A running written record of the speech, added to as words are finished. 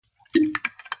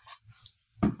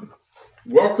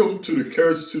Welcome to the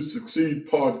Courage to Succeed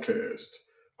podcast.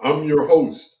 I'm your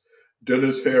host,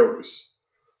 Dennis Harris.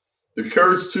 The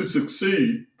Courage to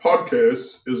Succeed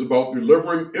podcast is about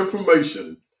delivering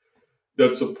information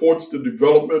that supports the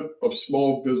development of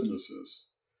small businesses.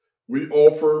 We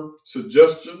offer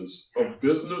suggestions of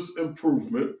business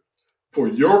improvement for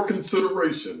your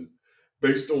consideration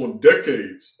based on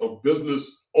decades of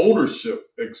business ownership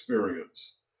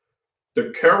experience.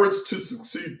 The Courage to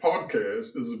Succeed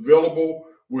podcast is available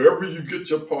wherever you get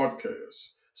your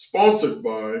podcasts. Sponsored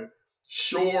by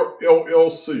Shore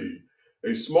LLC,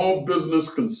 a small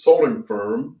business consulting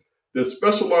firm that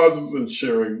specializes in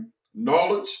sharing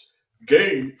knowledge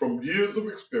gained from years of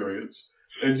experience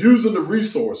and using the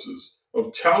resources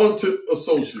of talented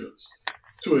associates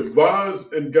to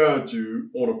advise and guide you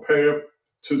on a path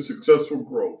to successful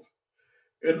growth.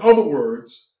 In other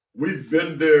words, we've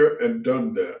been there and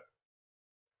done that.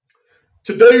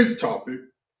 Today's topic,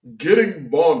 getting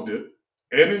bonded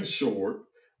and insured,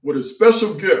 with a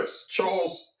special guest,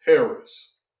 Charles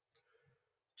Harris.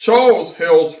 Charles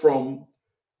hails from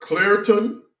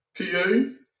Clairton,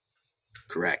 PA,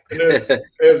 Correct. and as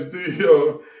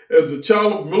the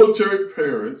child of military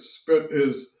parents, spent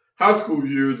his high school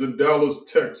years in Dallas,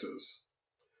 Texas.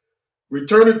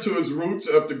 Returning to his roots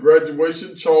after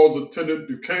graduation, Charles attended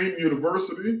Duquesne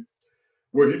University,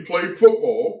 where he played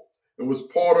football and was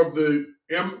part of the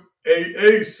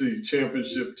MAAC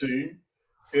championship team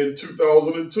in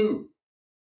 2002.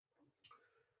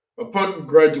 Upon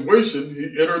graduation,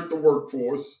 he entered the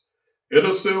workforce in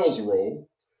a sales role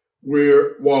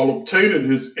while obtaining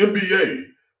his MBA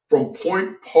from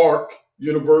Point Park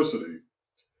University.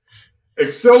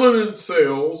 Excelling in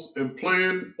sales and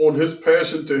playing on his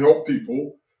passion to help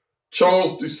people,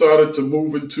 Charles decided to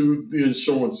move into the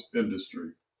insurance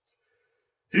industry.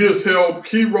 He has held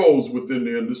key roles within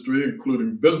the industry,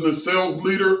 including business sales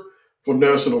leader for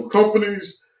national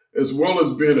companies, as well as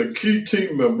being a key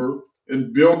team member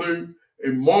in building a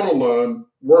monoline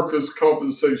workers'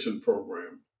 compensation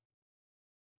program.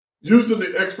 Using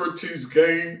the expertise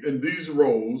gained in these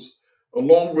roles,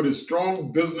 along with his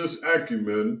strong business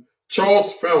acumen,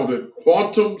 Charles founded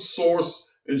Quantum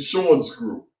Source Insurance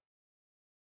Group.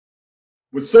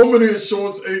 With so many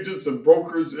insurance agents and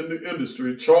brokers in the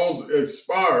industry, Charles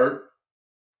aspired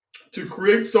to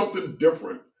create something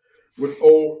different with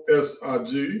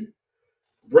OSIG,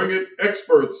 bringing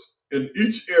experts in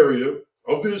each area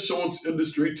of the insurance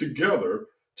industry together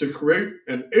to create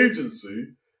an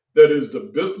agency that is the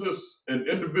business and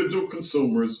individual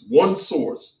consumers' one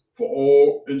source for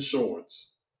all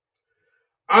insurance.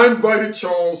 I invited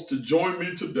Charles to join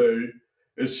me today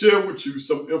and share with you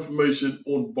some information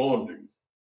on bonding.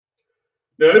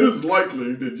 Now, it is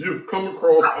likely that you've come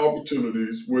across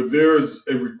opportunities where there is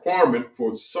a requirement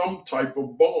for some type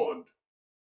of bond.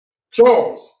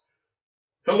 Charles,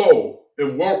 hello,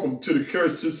 and welcome to the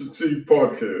Courage to Succeed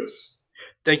podcast.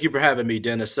 Thank you for having me,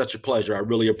 Dennis. Such a pleasure. I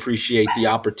really appreciate the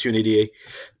opportunity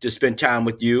to spend time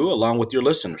with you along with your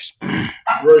listeners.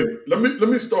 Great. Let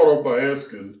me start off by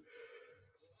asking,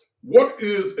 what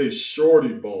is a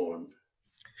surety bond,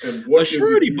 and A what is it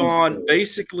surety used bond for?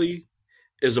 basically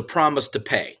is a promise to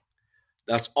pay.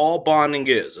 That's all bonding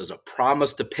is a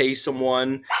promise to pay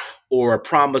someone or a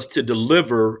promise to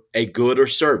deliver a good or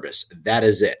service. That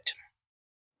is it.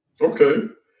 Okay.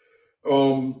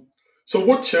 So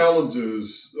what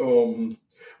challenges?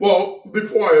 Well,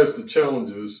 before I ask the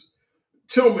challenges,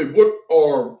 tell me what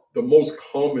are the most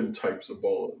common types of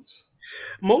bonds?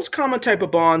 Most common type of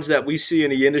bonds that we see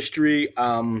in the industry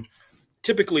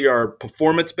typically are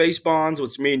performance-based bonds,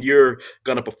 which mean you're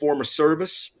going to perform a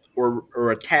service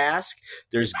or a task.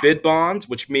 There's bid bonds,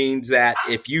 which means that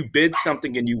if you bid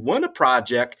something and you win a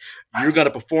project, you're going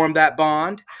to perform that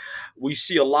bond. We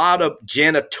see a lot of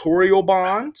janitorial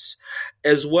bonds,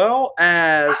 as well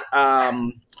as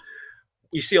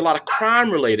we see a lot of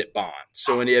crime-related bonds.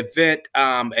 So in the event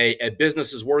a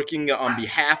business is working on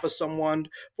behalf of someone,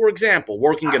 for example,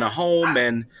 working in a home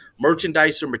and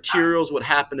merchandise or materials would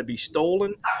happen to be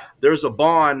stolen, there's a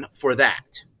bond for that.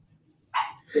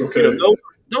 You know, Okay.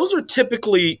 those are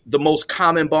typically the most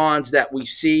common bonds that we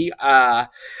see.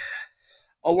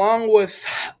 Along with,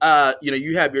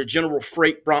 you have your general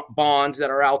freight bonds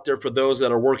that are out there for those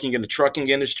that are working in the trucking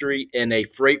industry in a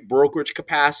freight brokerage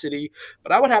capacity.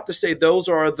 But I would have to say those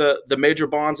are the major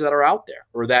bonds that are out there,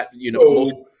 or that most.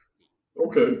 So,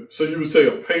 okay. So you would say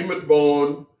a payment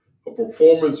bond, a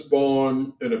performance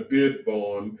bond, and a bid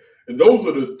bond. And those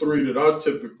are the three that I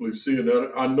typically see. And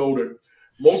I know that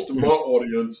most of my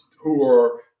audience, who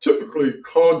are typically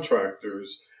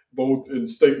contractors, both in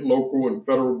state, local, and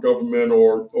federal government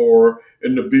or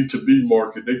in the B2B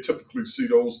market, they typically see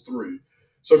those three.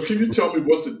 So can you tell me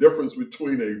what's the difference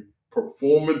between a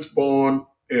performance bond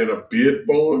and a bid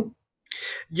bond?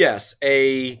 Yes,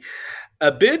 a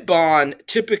bid bond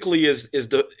typically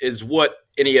is what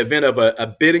in the event of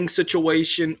a bidding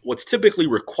situation, what's typically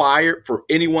required for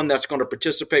anyone that's going to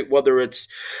participate, whether it's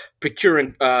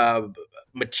procuring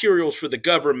materials for the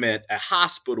government, a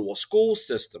hospital, a school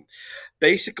system.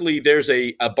 Basically, there's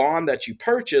a bond that you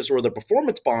purchase, or the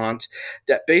performance bond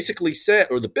that basically says,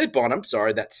 or the bid bond, I'm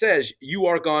sorry, that says you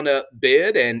are going to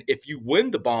bid, and if you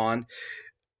win the bond,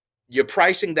 your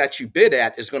pricing that you bid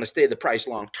at is going to stay the price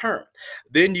long term.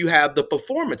 Then you have the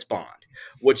performance bond,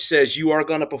 which says you are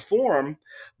going to perform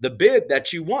the bid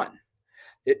that you won.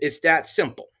 It's that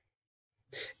simple.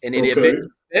 And in the event Okay. you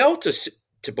fail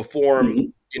to perform, Hmm.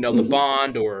 the Hmm.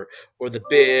 bond or the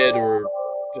bid or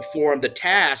perform the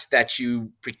task that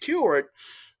you procured,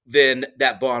 then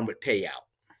that bond would pay out.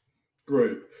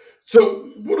 Great.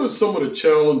 So, what are some of the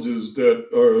challenges that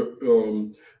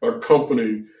a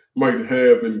company might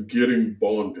have in getting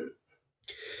bonded?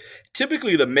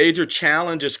 Typically, the major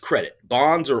challenge is credit.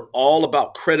 Bonds are all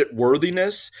about credit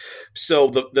worthiness. So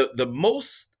the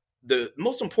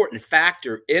most important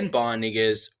factor in bonding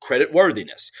is credit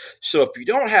worthiness. So if you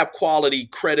don't have quality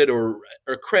credit or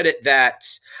credit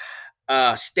that's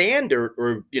standard,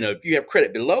 or if you have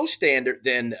credit below standard,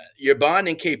 then your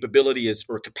bonding capability is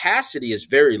or capacity is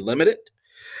very limited.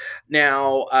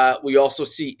 Now, we also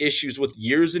see issues with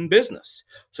years in business.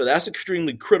 So that's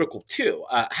extremely critical too.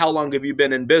 How long have you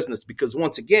been in business? Because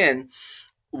once again,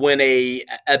 when a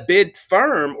bid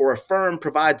firm or a firm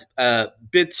provides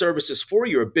bid services for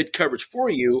you or bid coverage for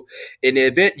you, in the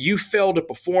event you fail to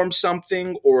perform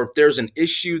something, or if there's an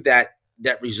issue that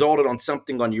resulted on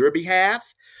something on your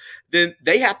behalf, then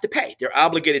they have to pay. They're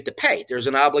obligated to pay. There's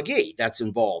an obligee that's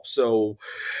involved. So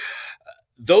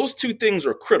those two things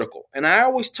are critical. And I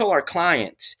always tell our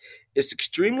clients it's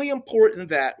extremely important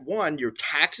that one, your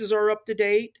taxes are up to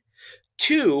date.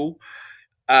 Two,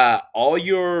 all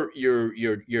your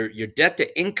debt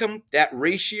to income, that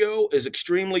ratio is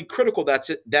extremely critical. That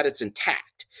it's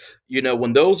intact.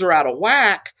 When those are out of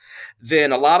whack,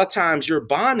 then a lot of times your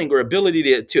bonding or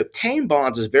ability to obtain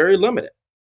bonds is very limited.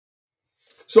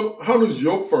 So, how does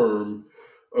your firm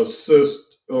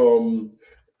assist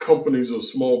companies or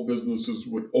small businesses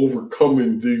with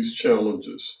overcoming these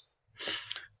challenges?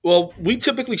 Well, we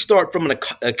typically start from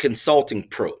a consulting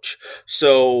approach.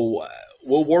 So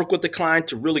we'll work with the client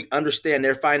to really understand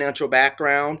their financial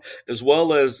background, as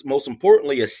well as, most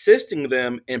importantly, assisting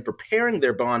them in preparing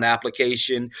their bond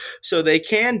application so they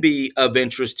can be of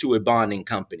interest to a bonding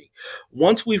company.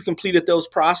 Once we've completed those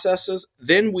processes,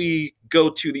 then we go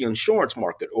to the insurance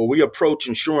market, or we approach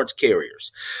insurance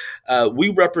carriers. We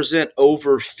represent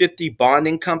over 50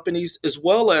 bonding companies, as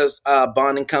well as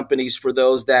bonding companies for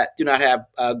those that do not have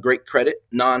great credit,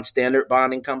 non-standard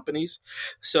bonding companies.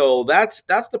 So that's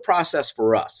the process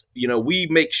for us. We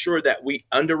make sure that we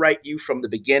underwrite you from the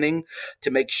beginning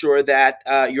to make sure that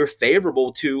you're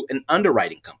favorable to an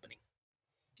underwriting company.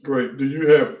 Great. Do you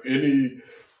have any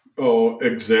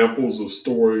examples or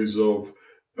stories of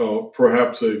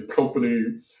perhaps a company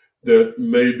that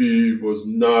maybe was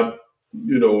not,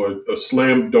 a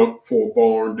slam dunk for a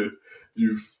barn that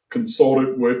you've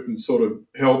consulted with and sort of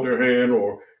held their hand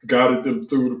or guided them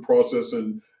through the process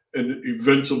and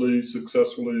eventually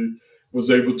successfully was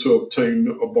able to obtain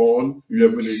a bond? You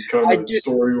have any kind I of do.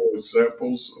 story or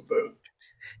examples of that?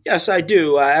 Yes, I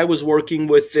do. I was working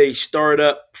with a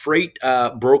startup freight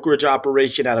brokerage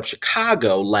operation out of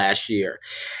Chicago last year,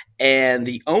 and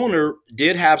the owner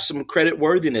did have some credit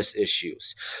worthiness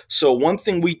issues. So one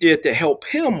thing we did to help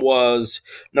him was,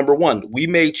 number one, we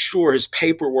made sure his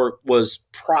paperwork was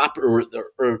proper,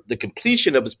 or the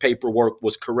completion of his paperwork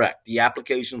was correct. The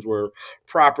applications were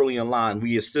properly in line.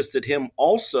 We assisted him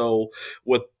also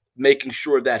with making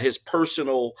sure that his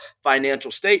personal financial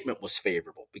statement was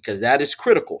favorable, because that is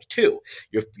critical too.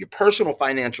 Your personal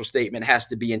financial statement has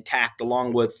to be intact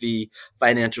along with the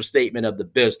financial statement of the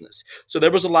business. So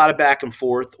there was a lot of back and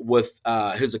forth with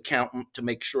his accountant to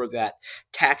make sure that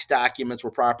tax documents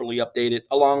were properly updated,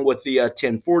 along with the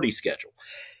 1040 schedule.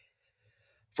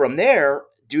 From there,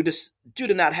 due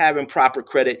to not having proper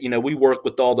credit, we work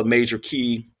with all the major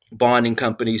key bonding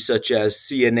companies such as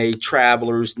CNA,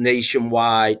 Travelers,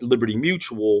 Nationwide, Liberty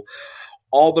Mutual.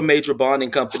 All the major bonding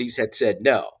companies had said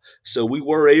no. So we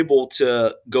were able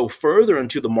to go further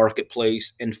into the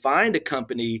marketplace and find a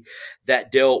company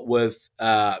that dealt with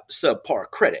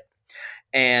subpar credit.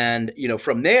 And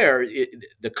from there,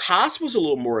 the cost was a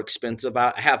little more expensive.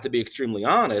 I have to be extremely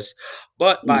honest,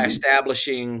 but by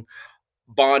establishing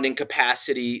bonding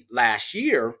capacity last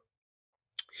year,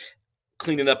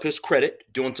 cleaning up his credit,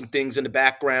 doing some things in the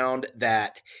background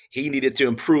that he needed to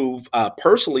improve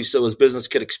personally so his business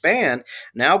could expand.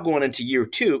 Now going into year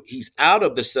two, he's out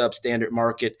of the substandard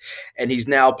market, and he's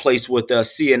now placed with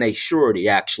CNA Surety,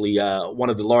 actually one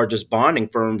of the largest bonding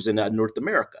firms in North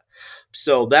America.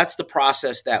 So that's the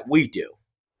process that we do.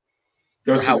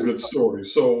 That's a good story.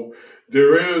 So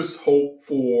there is hope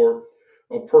for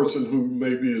a person who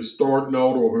maybe is starting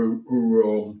out or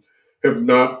who have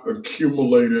not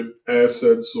accumulated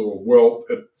assets or wealth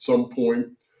at some point.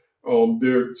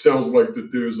 There sounds like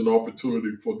that there's an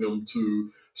opportunity for them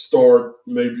to start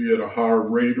maybe at a higher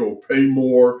rate or pay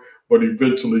more, but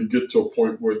eventually get to a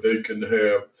point where they can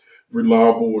have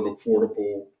reliable and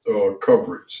affordable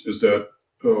coverage. Is that?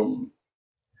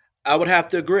 I would have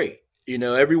to agree.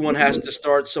 Everyone has to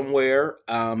start somewhere.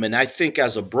 And I think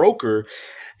as a broker,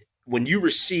 when you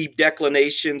receive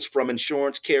declinations from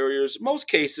insurance carriers, most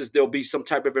cases there'll be some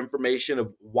type of information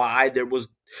of why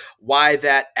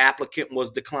that applicant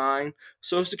was declined.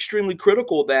 So it's extremely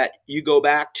critical that you go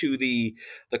back to the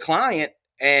client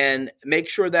and make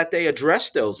sure that they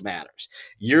address those matters.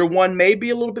 Year one may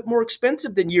be a little bit more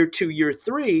expensive than year two, year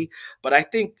three, but I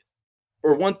think,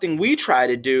 or one thing we try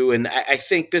to do, and I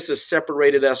think this has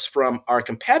separated us from our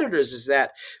competitors, is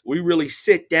that we really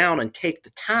sit down and take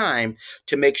the time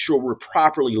to make sure we're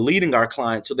properly leading our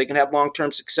clients so they can have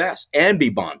long-term success and be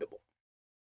bondable.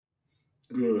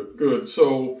 Good.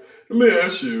 So let me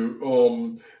ask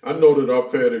you, I know that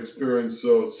I've had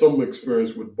some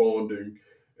experience with bonding,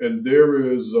 and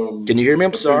there is... Can you hear me?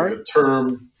 I'm sorry. A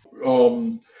term,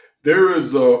 there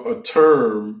is a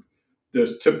term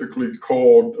that's typically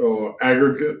called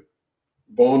aggregate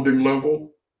bonding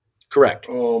level. Correct.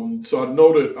 So I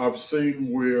know that I've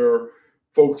seen where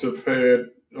folks have had,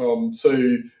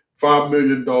 say, $5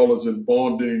 million in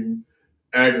bonding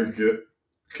aggregate.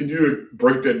 Can you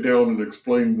break that down and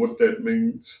explain what that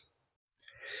means?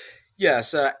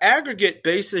 Yes, aggregate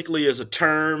basically is a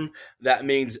term that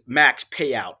means max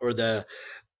payout or the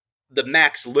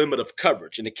max limit of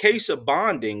coverage. In the case of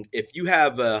bonding, if you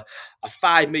have a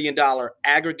 $5 million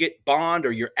aggregate bond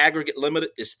or your aggregate limit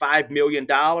is $5 million,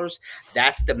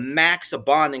 that's the max a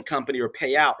bonding company or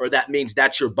payout, or that means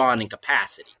that's your bonding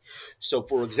capacity. So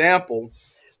for example,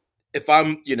 if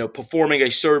I'm, performing a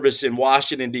service in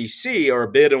Washington, D.C. or a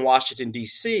bid in Washington,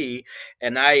 D.C.,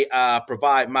 and I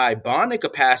provide my bonding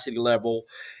capacity level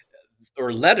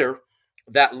or letter,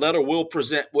 that letter will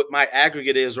present what my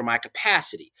aggregate is or my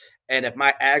capacity. And if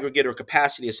my aggregate or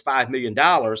capacity is $5 million,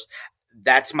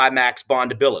 that's my max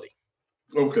bondability.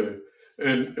 Okay.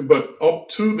 But up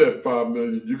to that 5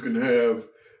 million, you can have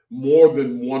more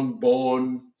than one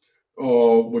bond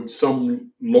with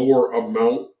some lower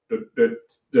amount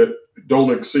that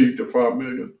don't exceed the 5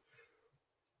 million.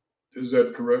 Is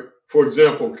that correct? For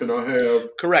example, can I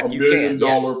have correct, $1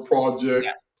 million project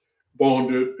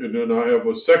bonded, and then I have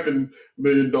a second $1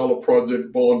 million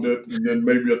project bonded, and then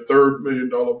maybe a third $1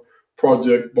 million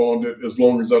project bonded, as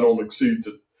long as I don't exceed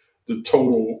the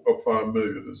total of 5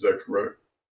 million. Is that correct?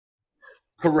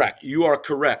 Correct. You are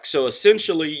correct. So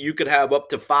essentially, you could have up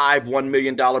to 5 $1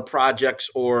 million projects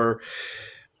or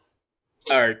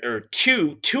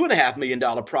 $2.5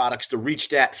 million products to reach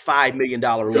that $5 million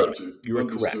limit. You are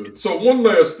correct. So one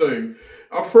last thing,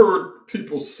 I've heard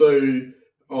people say,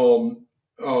 "I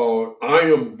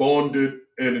am bonded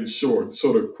and insured."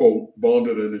 Sort of quote,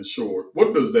 "bonded and insured."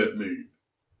 What does that mean?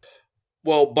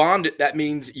 Well, bonded, that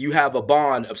means you have a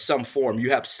bond of some form.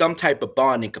 You have some type of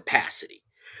bonding capacity.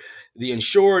 The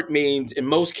insured means, in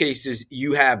most cases,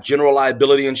 you have general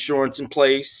liability insurance in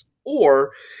place,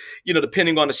 or,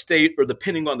 depending on the state or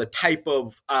depending on the type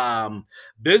of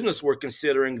business we're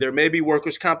considering, there may be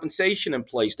workers' compensation in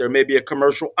place. There may be a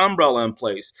commercial umbrella in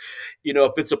place.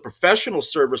 If it's a professional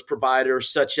service provider,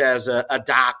 such as a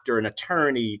doctor, an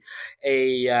attorney,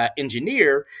 a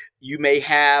engineer, you may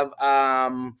have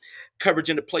coverage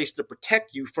in place to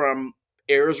protect you from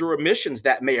errors or omissions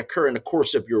that may occur in the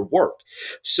course of your work.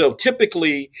 So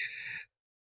typically,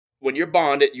 when you're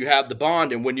bonded, you have the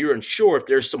bond, and when you're insured,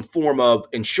 there's some form of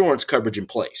insurance coverage in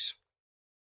place.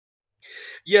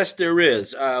 Yes, there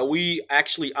is. We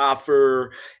actually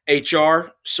offer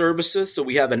HR services. So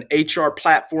we have an HR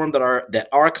platform that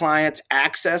our clients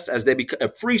access as they become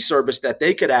a free service that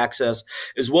they could access,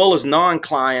 as well as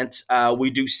non-clients. We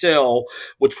do sell,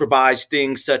 which provides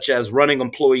things such as running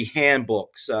employee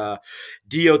handbooks, DOT,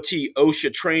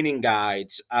 OSHA training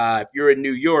guides. If you're in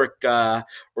New York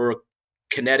or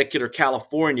Connecticut or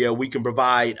California, we can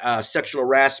provide sexual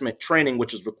harassment training,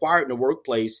 which is required in the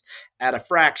workplace at a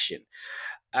fraction.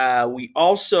 We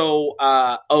also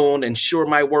own Insure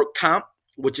My Work Comp,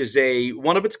 which is a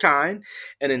one of its kind,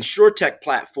 an insurtech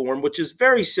platform, which is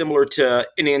very similar to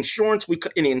in the insurance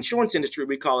industry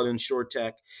we call it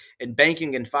insurtech, in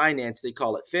banking and finance they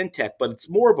call it fintech. But it's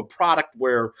more of a product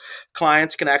where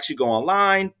clients can actually go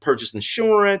online, purchase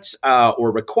insurance,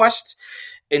 or request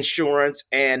insurance,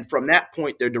 and from that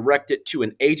point they're directed to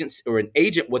an agent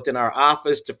within our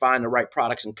office to find the right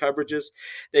products and coverages.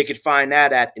 They could find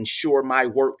that at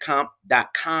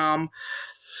insuremyworkcomp.com.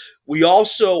 We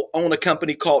also own a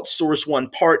company called Source One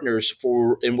Partners,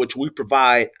 in which we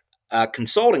provide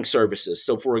consulting services.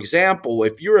 So, for example,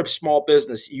 if you're a small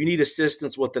business, you need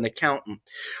assistance with an accountant,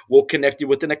 we'll connect you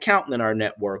with an accountant in our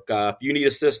network. If you need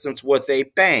assistance with a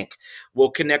bank,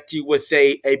 we'll connect you with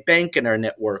a bank in our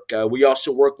network. We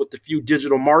also work with a few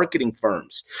digital marketing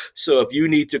firms. So if you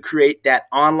need to create that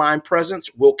online presence,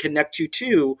 we'll connect you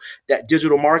to that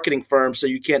digital marketing firm so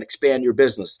you can expand your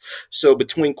business. So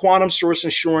between Quantum Source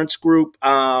Insurance Group,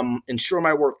 Insure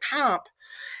My Work Comp,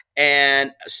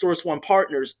 and Source One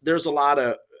Partners, there's a lot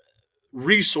of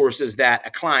resources that a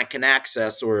client can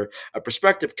access or a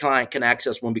prospective client can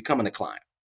access when becoming a client,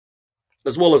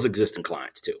 as well as existing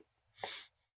clients too.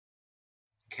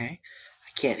 Okay, I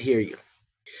can't hear you.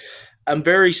 I'm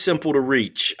very simple to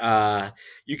reach.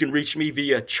 You can reach me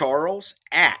via Charles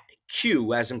at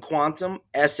Q as in quantum,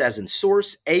 S as in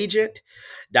source,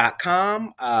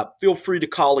 agent.com. Feel free to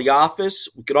call the office.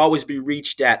 We could always be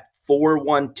reached at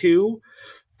 412-386-8255.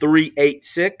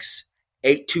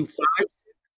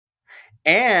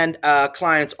 And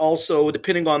clients also,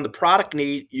 depending on the product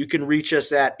need, you can reach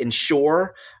us at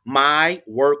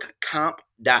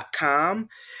insuremyworkcomp.com.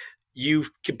 You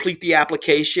complete the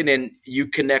application and you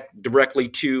connect directly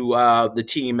to the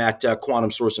team at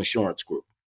Quantum Source Insurance Group.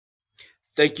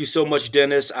 Thank you so much,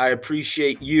 Dennis. I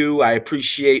appreciate you. I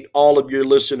appreciate all of your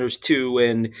listeners too.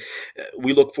 And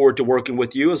we look forward to working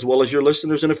with you as well as your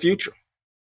listeners in the future.